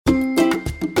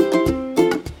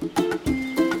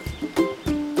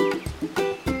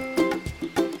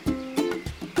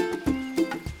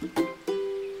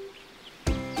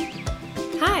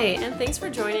Thanks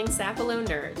for joining Sapelo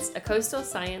Nerds, a coastal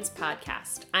science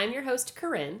podcast. I'm your host,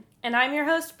 Corinne. And I'm your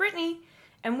host, Brittany.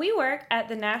 And we work at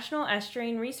the National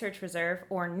Estuarine Research Reserve,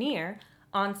 or NERR,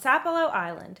 on Sapelo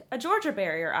Island, a Georgia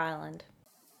barrier island.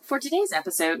 For today's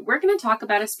episode, we're going to talk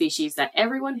about a species that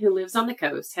everyone who lives on the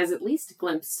coast has at least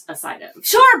glimpsed a sight of.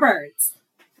 Shorebirds!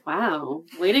 Wow,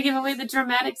 way to give away the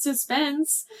dramatic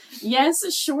suspense. Yes,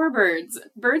 shorebirds.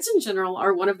 Birds in general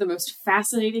are one of the most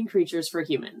fascinating creatures for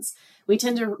humans. We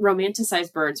tend to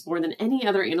romanticize birds more than any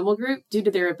other animal group due to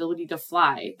their ability to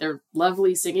fly, their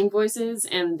lovely singing voices,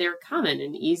 and they're common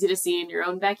and easy to see in your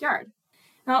own backyard.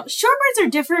 Now, shorebirds are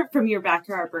different from your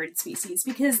backyard bird species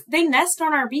because they nest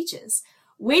on our beaches.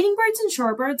 Wading birds and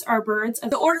shorebirds are birds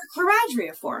of the order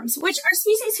Charadriiformes, which are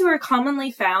species who are commonly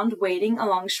found wading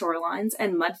along shorelines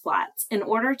and mudflats in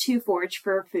order to forage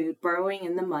for food burrowing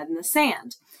in the mud and the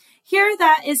sand. Here,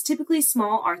 that is typically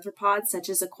small arthropods such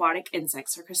as aquatic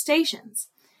insects or crustaceans.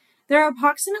 There are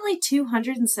approximately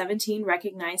 217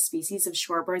 recognized species of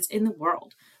shorebirds in the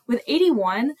world, with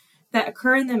 81 that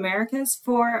occur in the Americas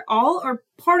for all or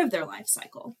part of their life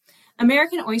cycle.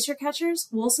 American oyster catchers,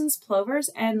 Wilson's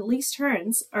plovers, and least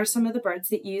terns are some of the birds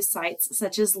that use sites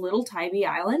such as Little Tybee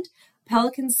Island,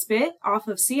 Pelican Spit off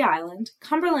of Sea Island,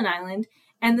 Cumberland Island,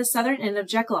 and the southern end of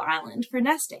Jekyll Island for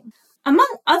nesting.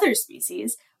 Among other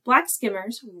species, black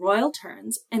skimmers, royal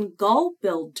terns, and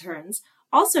gull-billed terns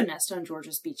also nest on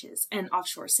Georgia's beaches and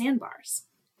offshore sandbars.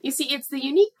 You see, it's the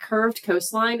unique curved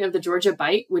coastline of the Georgia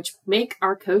Bight which make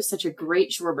our coast such a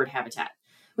great shorebird habitat.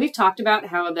 We've talked about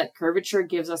how that curvature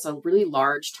gives us a really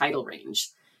large tidal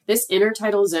range. This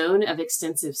intertidal zone of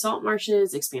extensive salt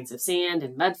marshes, expansive sand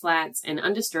and mudflats, and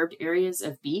undisturbed areas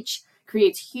of beach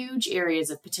creates huge areas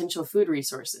of potential food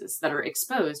resources that are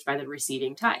exposed by the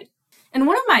receding tide. And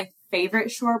one of my favorite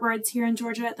shorebirds here in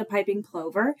Georgia, the piping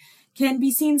plover, can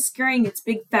be seen scurrying its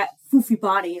big fat foofy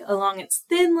body along its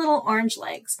thin little orange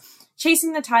legs,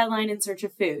 chasing the tide line in search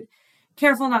of food,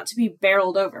 careful not to be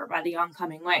barreled over by the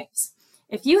oncoming waves.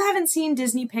 If you haven't seen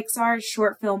Disney Pixar's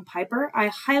short film Piper, I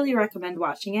highly recommend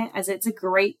watching it as it's a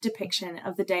great depiction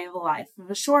of the day of the life of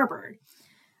a shorebird.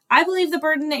 I believe the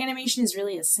bird in the animation is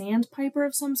really a sandpiper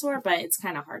of some sort, but it's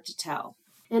kind of hard to tell.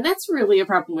 And that's really a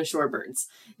problem with shorebirds.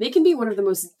 They can be one of the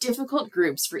most difficult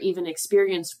groups for even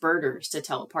experienced birders to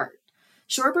tell apart.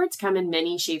 Shorebirds come in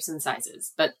many shapes and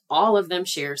sizes, but all of them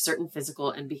share certain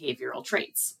physical and behavioral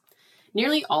traits.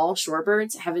 Nearly all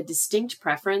shorebirds have a distinct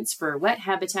preference for wet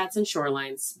habitats and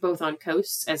shorelines, both on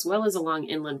coasts as well as along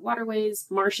inland waterways,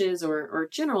 marshes, or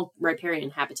general riparian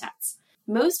habitats.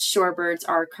 Most shorebirds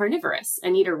are carnivorous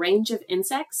and eat a range of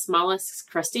insects, mollusks,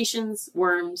 crustaceans,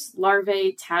 worms,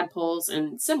 larvae, tadpoles,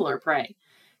 and similar prey.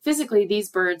 Physically, these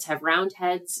birds have round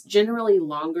heads, generally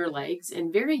longer legs,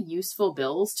 and very useful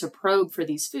bills to probe for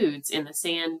these foods in the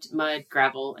sand, mud,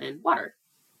 gravel, and water.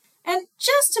 And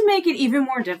just to make it even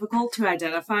more difficult to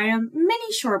identify them,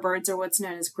 many shorebirds are what's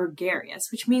known as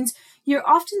gregarious, which means you're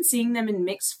often seeing them in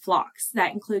mixed flocks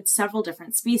that include several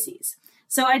different species.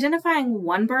 So identifying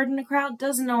one bird in a crowd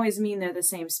doesn't always mean they're the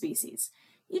same species.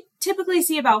 You typically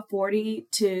see about 40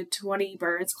 to 20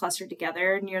 birds clustered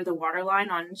together near the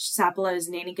waterline on Sapelo's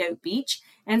Nanny Goat Beach,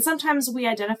 and sometimes we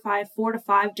identify 4 to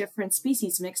 5 different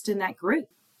species mixed in that group.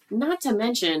 Not to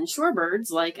mention,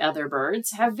 shorebirds, like other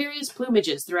birds, have various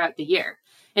plumages throughout the year.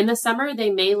 In the summer, they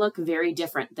may look very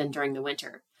different than during the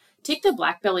winter. Take the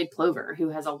black-bellied plover, who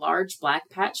has a large black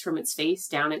patch from its face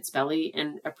down its belly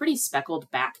and a pretty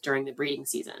speckled back during the breeding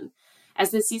season.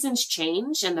 As the seasons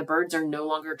change and the birds are no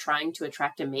longer trying to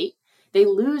attract a mate, they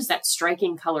lose that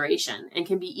striking coloration and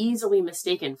can be easily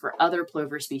mistaken for other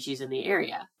plover species in the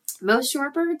area. Most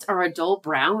shorebirds are a dull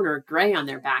brown or gray on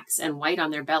their backs and white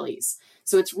on their bellies,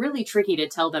 so it's really tricky to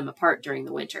tell them apart during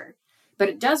the winter. But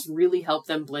it does really help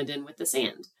them blend in with the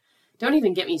sand. Don't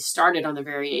even get me started on the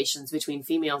variations between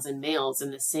females and males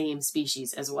in the same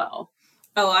species as well.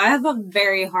 Oh, I have a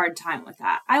very hard time with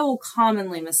that. I will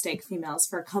commonly mistake females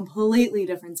for completely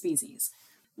different species.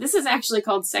 This is actually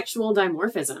called sexual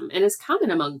dimorphism and is common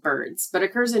among birds, but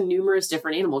occurs in numerous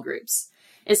different animal groups.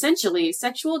 Essentially,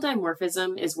 sexual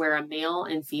dimorphism is where a male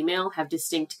and female have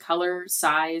distinct color,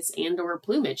 size, and/or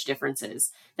plumage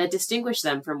differences that distinguish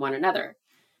them from one another.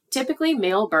 Typically,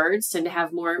 male birds tend to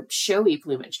have more showy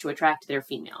plumage to attract their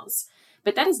females,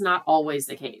 but that is not always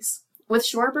the case. With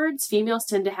shorebirds, females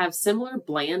tend to have similar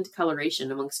bland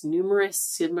coloration amongst numerous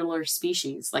similar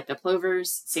species like the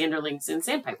plovers, sanderlings, and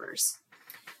sandpipers.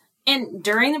 And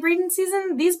during the breeding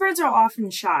season, these birds are often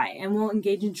shy and will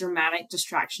engage in dramatic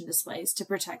distraction displays to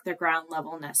protect their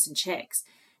ground-level nests and chicks.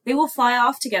 They will fly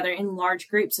off together in large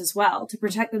groups as well to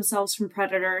protect themselves from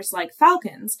predators like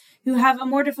falcons, who have a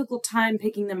more difficult time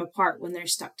picking them apart when they're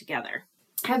stuck together.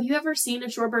 Have you ever seen a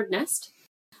shorebird nest?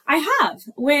 I have.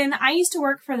 When I used to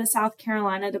work for the South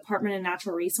Carolina Department of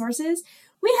Natural Resources,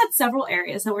 we had several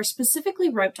areas that were specifically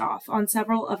roped off on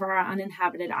several of our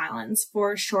uninhabited islands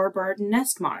for shorebird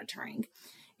nest monitoring.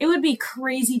 It would be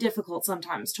crazy difficult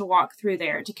sometimes to walk through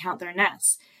there to count their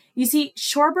nests. You see,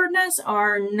 shorebird nests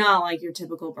are not like your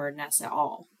typical bird nests at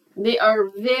all. They are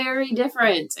very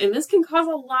different, and this can cause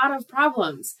a lot of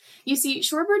problems. You see,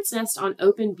 shorebirds nest on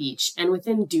open beach and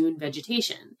within dune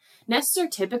vegetation. Nests are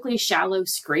typically shallow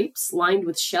scrapes lined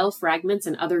with shell fragments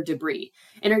and other debris,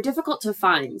 and are difficult to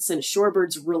find since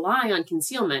shorebirds rely on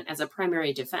concealment as a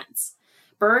primary defense.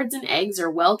 Birds and eggs are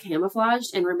well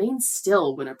camouflaged and remain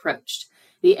still when approached.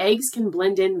 The eggs can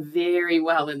blend in very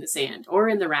well in the sand or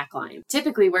in the rackline,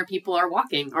 typically where people are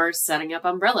walking or setting up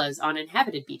umbrellas on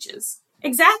inhabited beaches.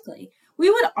 Exactly. We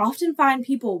would often find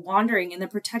people wandering in the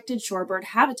protected shorebird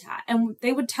habitat, and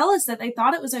they would tell us that they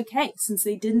thought it was okay since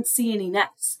they didn't see any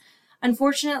nests.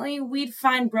 Unfortunately, we'd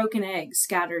find broken eggs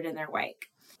scattered in their wake.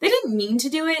 They didn't mean to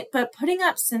do it, but putting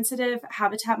up sensitive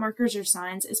habitat markers or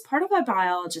signs is part of a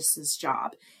biologist's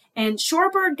job, and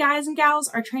shorebird guys and gals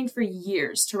are trained for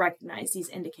years to recognize these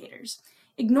indicators.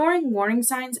 Ignoring warning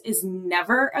signs is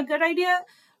never a good idea,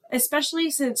 especially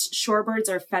since shorebirds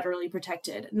are federally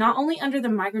protected, not only under the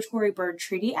Migratory Bird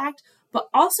Treaty Act, but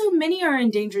also many are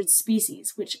endangered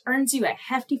species, which earns you a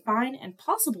hefty fine and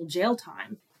possible jail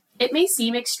time. It may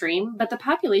seem extreme, but the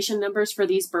population numbers for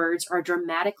these birds are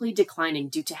dramatically declining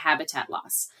due to habitat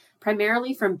loss,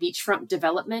 primarily from beachfront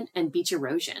development and beach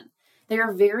erosion. They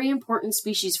are very important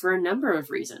species for a number of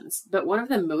reasons, but one of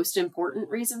the most important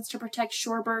reasons to protect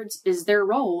shorebirds is their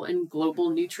role in global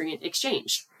nutrient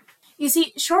exchange. You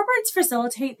see, shorebirds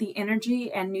facilitate the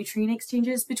energy and nutrient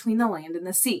exchanges between the land and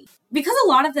the sea. Because a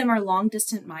lot of them are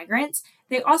long-distance migrants,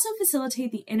 they also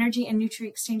facilitate the energy and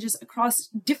nutrient exchanges across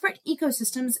different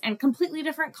ecosystems and completely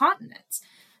different continents,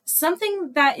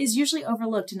 something that is usually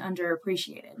overlooked and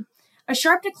underappreciated. A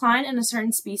sharp decline in a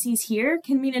certain species here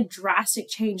can mean a drastic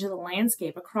change in the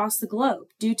landscape across the globe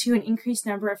due to an increased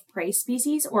number of prey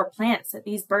species or plants that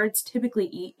these birds typically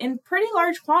eat in pretty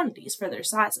large quantities for their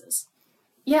sizes.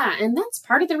 Yeah, and that's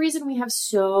part of the reason we have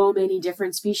so many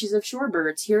different species of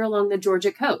shorebirds here along the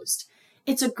Georgia coast.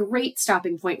 It's a great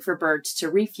stopping point for birds to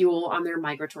refuel on their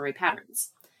migratory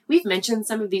patterns. We've mentioned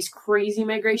some of these crazy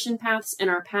migration paths in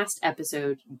our past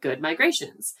episode, Good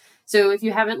Migrations. So if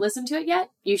you haven't listened to it yet,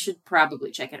 you should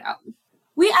probably check it out.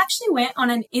 We actually went on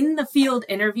an in-the-field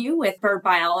interview with bird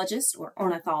biologist or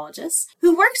ornithologist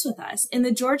who works with us in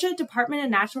the Georgia Department of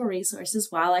Natural Resources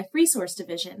Wildlife Resource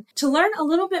Division to learn a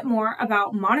little bit more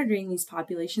about monitoring these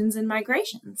populations and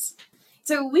migrations.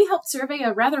 So we helped survey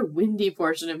a rather windy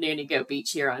portion of Nanny Goat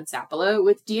Beach here on Sapelo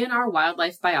with DNR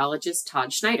wildlife biologist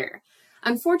Todd Schneider.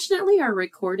 Unfortunately, our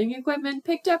recording equipment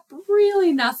picked up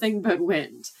really nothing but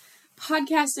wind.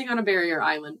 Podcasting on a barrier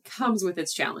island comes with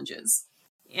its challenges.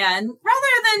 And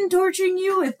rather than torturing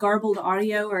you with garbled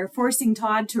audio or forcing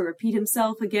Todd to repeat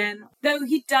himself again, though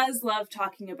he does love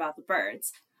talking about the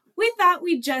birds, we thought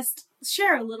we'd just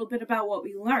share a little bit about what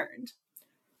we learned.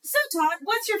 So Todd,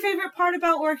 what's your favorite part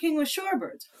about working with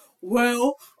shorebirds?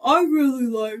 Well, I really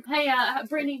like... Hey,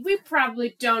 Brittany, we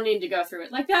probably don't need to go through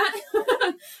it like that. How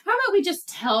about we just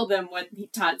tell them what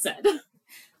Todd said?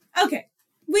 Okay,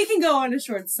 we can go on a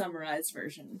short summarized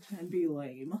version and be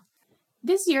lame.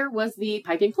 This year was the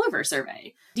Piping Plover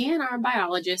Survey. DNR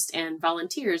biologists and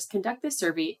volunteers conduct this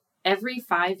survey every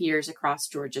 5 years across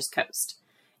Georgia's coast.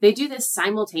 They do this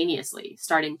simultaneously,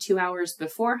 starting 2 hours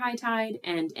before high tide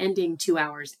and ending 2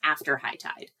 hours after high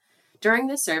tide. During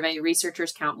this survey,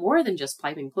 researchers count more than just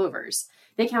piping plovers.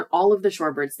 They count all of the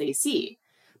shorebirds they see.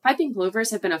 Piping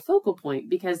plovers have been a focal point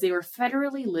because they were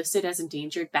federally listed as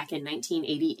endangered back in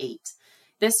 1988.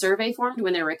 This survey formed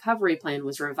when their recovery plan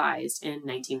was revised in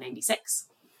 1996.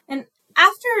 And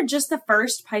after just the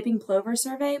first Piping Plover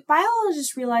survey,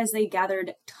 biologists realized they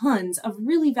gathered tons of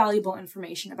really valuable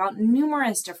information about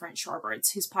numerous different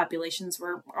shorebirds whose populations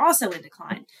were also in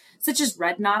decline, such as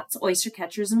red knots, oyster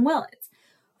catchers, and willets.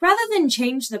 Rather than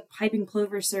change the Piping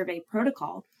Plover survey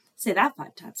protocol, say that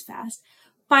 5 times fast,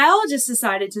 biologists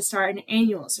decided to start an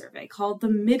annual survey called the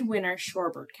Midwinter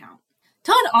Shorebird Count.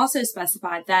 Todd also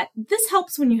specified that this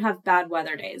helps when you have bad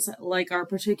weather days, like our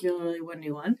particularly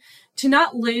windy one, to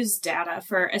not lose data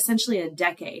for essentially a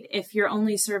decade if you're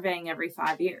only surveying every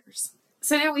 5 years.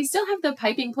 So now we still have the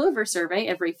Piping Plover survey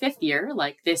every 5th year,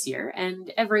 like this year,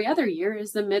 and every other year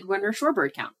is the Midwinter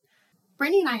Shorebird Count.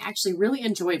 Brittany and I actually really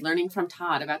enjoyed learning from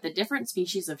Todd about the different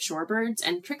species of shorebirds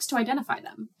and tricks to identify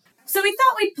them. So we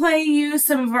thought we'd play you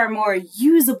some of our more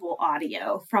usable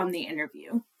audio from the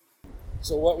interview.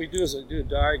 So what we do is I do a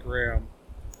diagram.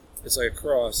 It's like a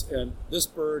cross, and this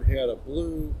bird had a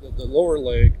blue, the lower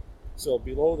leg, so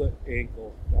below the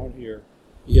ankle, down here,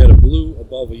 he had a blue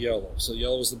above a yellow. So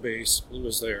yellow was the base, blue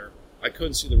was there. I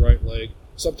couldn't see the right leg.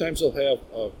 Sometimes they'll have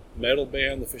a metal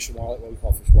band, the Fish and Wildlife, what we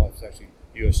call Fish and Wildlife, is actually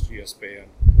USGS band,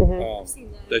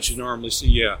 that you normally see.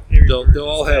 Yeah, they'll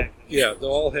all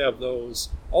have those.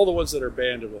 All the ones that are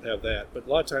banded will have that, but a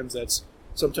lot of times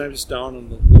sometimes it's down on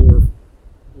the lower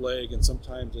leg, and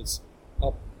sometimes it's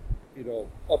up,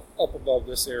 up above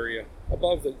this area,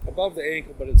 above the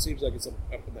ankle, but it seems like it's up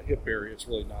in the hip area. It's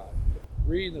really not.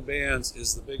 Reading the bands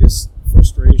is the biggest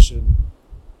frustration,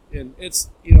 and it's,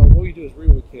 what we do is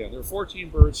read what we can. There are 14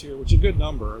 birds here, which is a good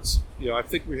number. It's, I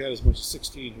think we had as much as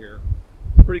 16 here.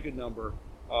 Pretty good number.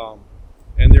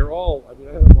 And they're all, I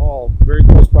had them all very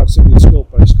close proximity to scope,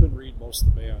 but I just couldn't read most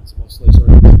of the bands. Most legs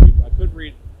I couldn't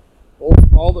read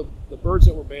all the birds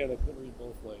that were banned. I couldn't read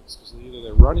both legs because either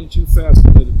they're running too fast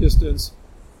into the distance,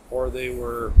 or they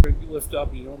were lift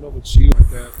up. You don't know what she like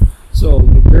that. So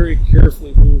we very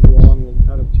carefully move along. We'll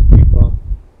kind of keep up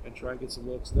and try and get some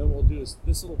looks. And then what we'll do is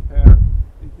this little pack.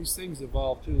 These things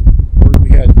evolved too. We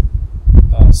had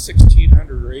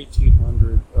 1,600 or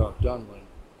 1,800 Dunlin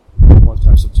one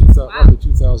time, so roughly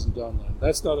 2,000 Dunlin.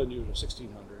 That's not unusual,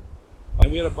 1,600.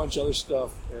 And we had a bunch of other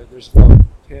stuff. There's about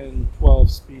 10,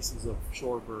 12 species of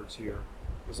shorebirds here.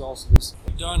 There's also this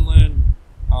Dunlin,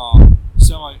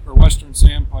 Western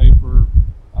Sandpiper,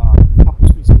 a couple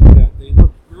species like that. They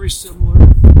look very similar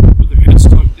with their heads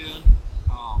tucked in.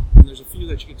 And there's a few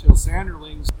that you can tell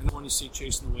sanderlings, and the one you see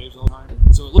chasing the waves all the time.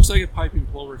 So it looks like a piping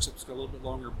plover, except it's got a little bit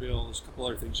longer bill. There's a couple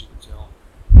other things you can tell.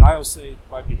 But I always say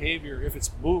by behavior, if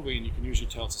it's moving, you can usually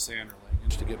tell it's a sanderling.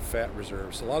 And to get fat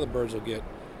reserves, so a lot of the birds will get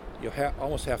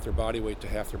almost half their body weight to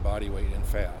half their body weight in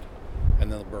fat,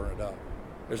 and then they'll burn it up.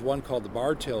 There's one called the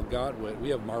bar-tailed godwit. We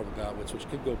have marble godwits, which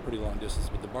could go pretty long distance,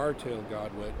 but the bar-tailed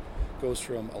godwit goes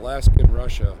from Alaska and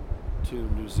Russia to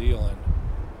New Zealand,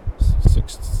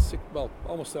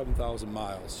 almost 7,000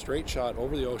 miles, straight shot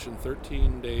over the ocean,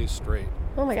 13 days straight,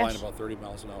 flying about 30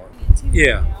 miles an hour.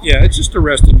 Yeah, it's just a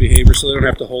resting behavior, so they don't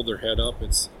have to hold their head up.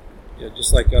 It's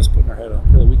just like us putting our head on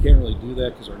a pillow. We can't really do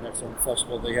that because our necks aren't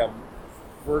flexible. They have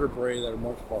vertebrae that are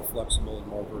much more flexible and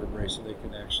more vertebrae, so they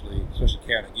can actually, especially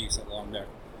cat and geese, that long neck.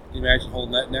 Can you imagine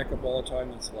holding that neck up all the time?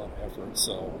 That's a lot of effort.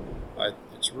 So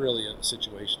it's really a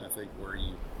situation, I think, where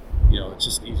it's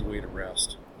just an easy way to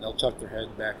rest. They'll tuck their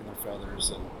head back in their feathers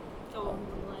and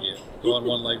go on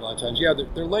one leg a lot of times. Yeah,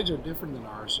 their legs are different than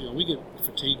ours. We get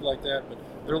fatigued like that, but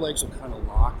their legs will kind of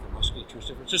lock. Their musculature is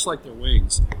different, just like their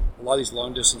wings. A lot of these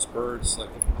long-distance birds,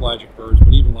 like the pelagic birds,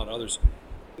 but even a lot of others.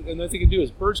 And the thing you can do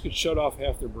is birds can shut off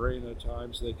half their brain at a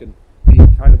time, so they can be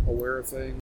kind of aware of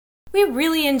things. We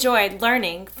really enjoyed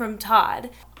learning from Todd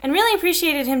and really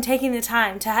appreciated him taking the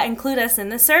time to include us in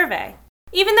the survey.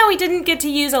 Even though we didn't get to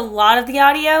use a lot of the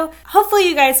audio, hopefully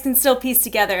you guys can still piece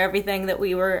together everything that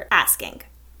we were asking.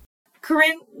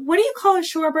 Corinne, what do you call a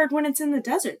shorebird when it's in the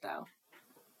desert, though?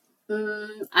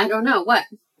 I don't know. What?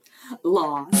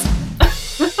 Laws.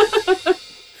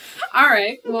 All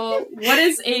right. Well, what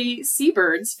is a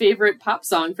seabird's favorite pop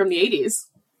song from the 80s?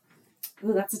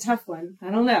 Oh, that's a tough one.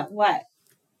 I don't know. What?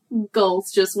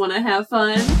 Gulls just want to have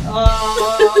fun.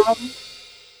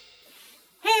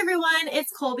 Hey everyone,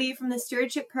 it's Colby from the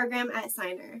Stewardship Program at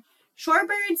Signer.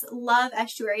 Shorebirds love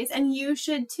estuaries, and you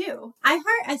should too.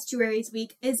 iHeart Estuaries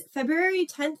Week is February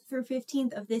 10th through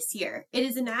 15th of this year. It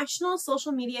is a national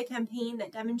social media campaign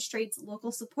that demonstrates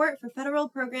local support for federal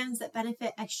programs that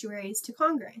benefit estuaries to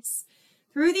Congress.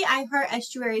 Through the iHeart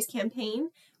Estuaries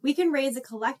campaign, we can raise a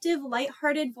collective,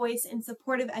 lighthearted voice in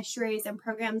support of estuaries and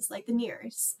programs like the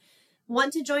NEARS.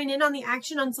 Want to join in on the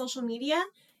action on social media?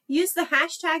 Use the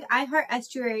hashtag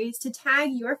iHeartEstuaries to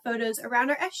tag your photos around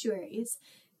our estuaries.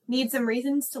 Need some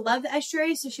reasons to love the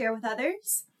estuaries to share with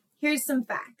others? Here's some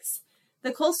facts.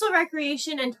 The coastal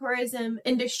recreation and tourism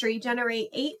industry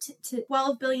generate $8 to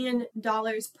 $12 billion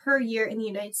per year in the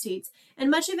United States, and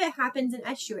much of it happens in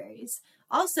estuaries.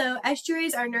 Also,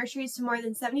 estuaries are nurseries to more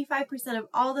than 75% of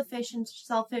all the fish and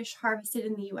shellfish harvested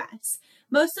in the U.S.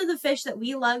 Most of the fish that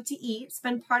we love to eat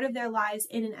spend part of their lives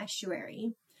in an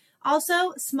estuary.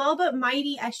 Also, small but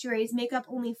mighty estuaries make up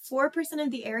only 4%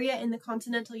 of the area in the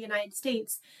continental United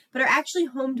States, but are actually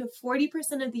home to 40%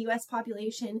 of the U.S.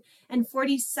 population and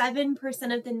 47%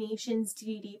 of the nation's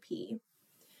GDP.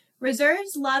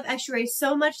 Reserves love estuaries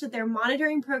so much that their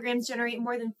monitoring programs generate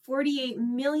more than 48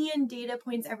 million data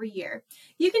points every year.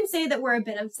 You can say that we're a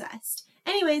bit obsessed.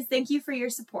 Anyways, thank you for your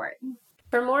support.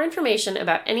 For more information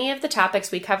about any of the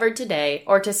topics we covered today,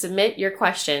 or to submit your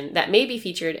question that may be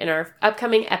featured in our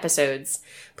upcoming episodes,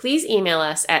 please email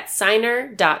us at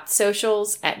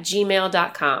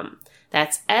signer.socials@gmail.com.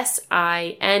 That's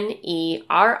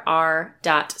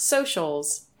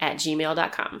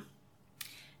SINERR.socials@gmail.com.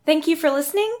 Thank you for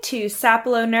listening to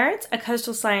Sapelo Nerds, a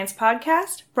coastal science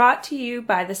podcast brought to you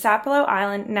by the Sapelo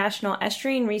Island National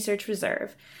Estuarine Research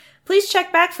Reserve. Please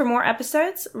check back for more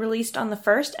episodes released on the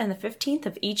 1st and the 15th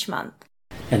of each month.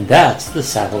 And that's the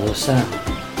Sapelo Sound.